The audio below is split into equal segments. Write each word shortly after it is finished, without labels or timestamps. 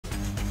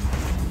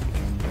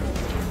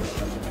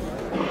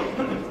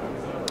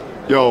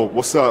Yo,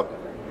 what's up?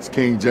 It's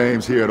King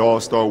James here at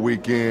All-Star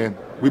Weekend.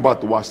 We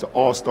about to watch the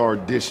All-Star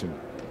edition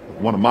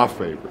of one of my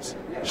favorites,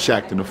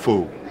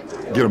 Shaqtinafool.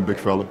 Get him, big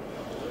fella.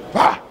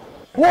 Ah!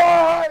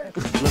 What?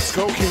 Let's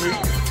go, Kenny.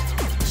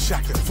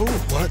 Shaqtinafool,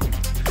 what?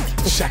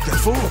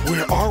 Shaqtinafool,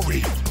 where are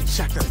we?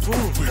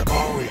 Shaqtinafool, where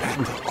are we? At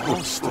the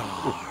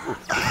All-Star.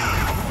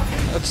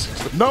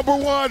 Number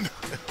one,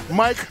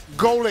 Mike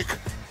Golick.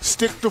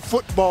 Stick to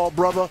football,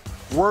 brother.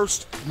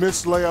 Worst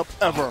missed layup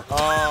ever.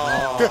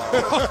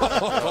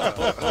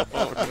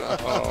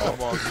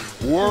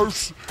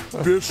 Worst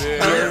missed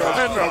layup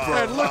ever.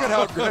 And look at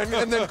how,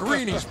 and then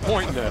Greeny's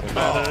pointing at him.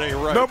 That ain't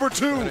right. Number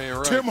two,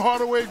 Right. Tim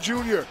Hardaway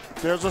Jr.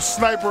 There's a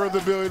sniper in the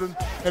building,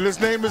 and his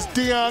name is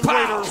Dion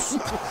Waiters.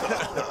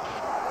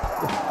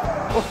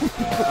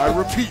 I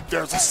repeat,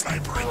 there's a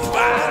sniper in the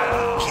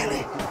building,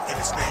 Kenny, and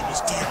his name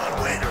is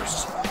Dion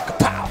Waiters.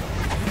 Kapow!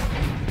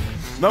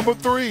 Number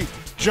three,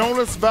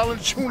 Jonas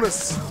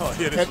Valanciunas,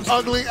 an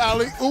ugly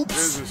alley oops.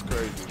 This is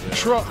crazy, man.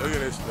 Truck. Look at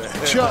this,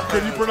 man. Chuck,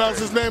 can you pronounce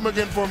his name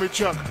again for me,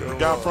 Chuck?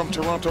 Guy from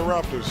Toronto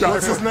Raptors.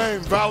 What's his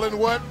name? Valentine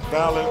what?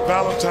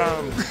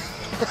 Valentine.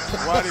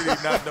 Why did he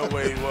not know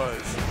where he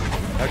was?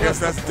 I guess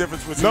that's the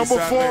difference between Number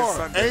Saturday and four,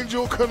 Sunday.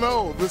 Angel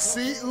Cano, the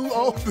COO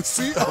of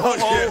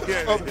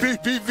yeah.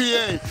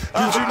 BBVA.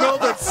 Did you know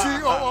that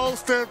COO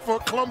stands for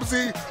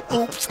clumsy,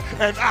 oops,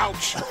 and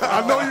ouch?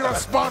 I know you're a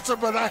sponsor,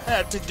 but I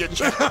had to get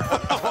you.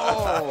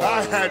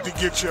 I had to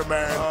get you,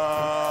 man.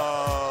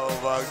 Oh,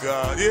 my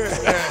God. Yeah.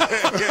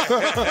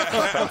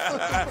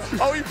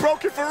 Oh, he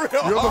broke it for real.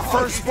 You're the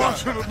first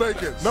sponsor to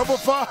make it. Number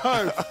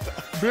five,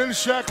 Ben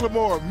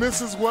Shaqtinafool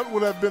misses what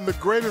would have been the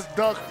greatest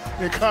dunk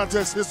in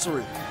contest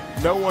history.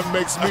 No one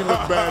makes me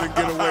look bad and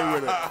get away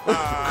with it.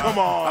 Come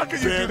on, How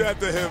can you do Ben. that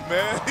to him,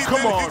 man?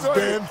 Come on,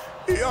 Ben.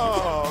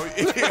 Oh,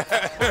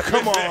 yeah.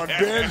 Come on,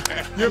 Ben.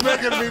 You're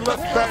making me look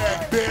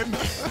bad, Ben.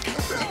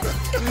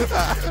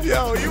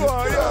 Yo, you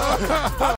are, yo.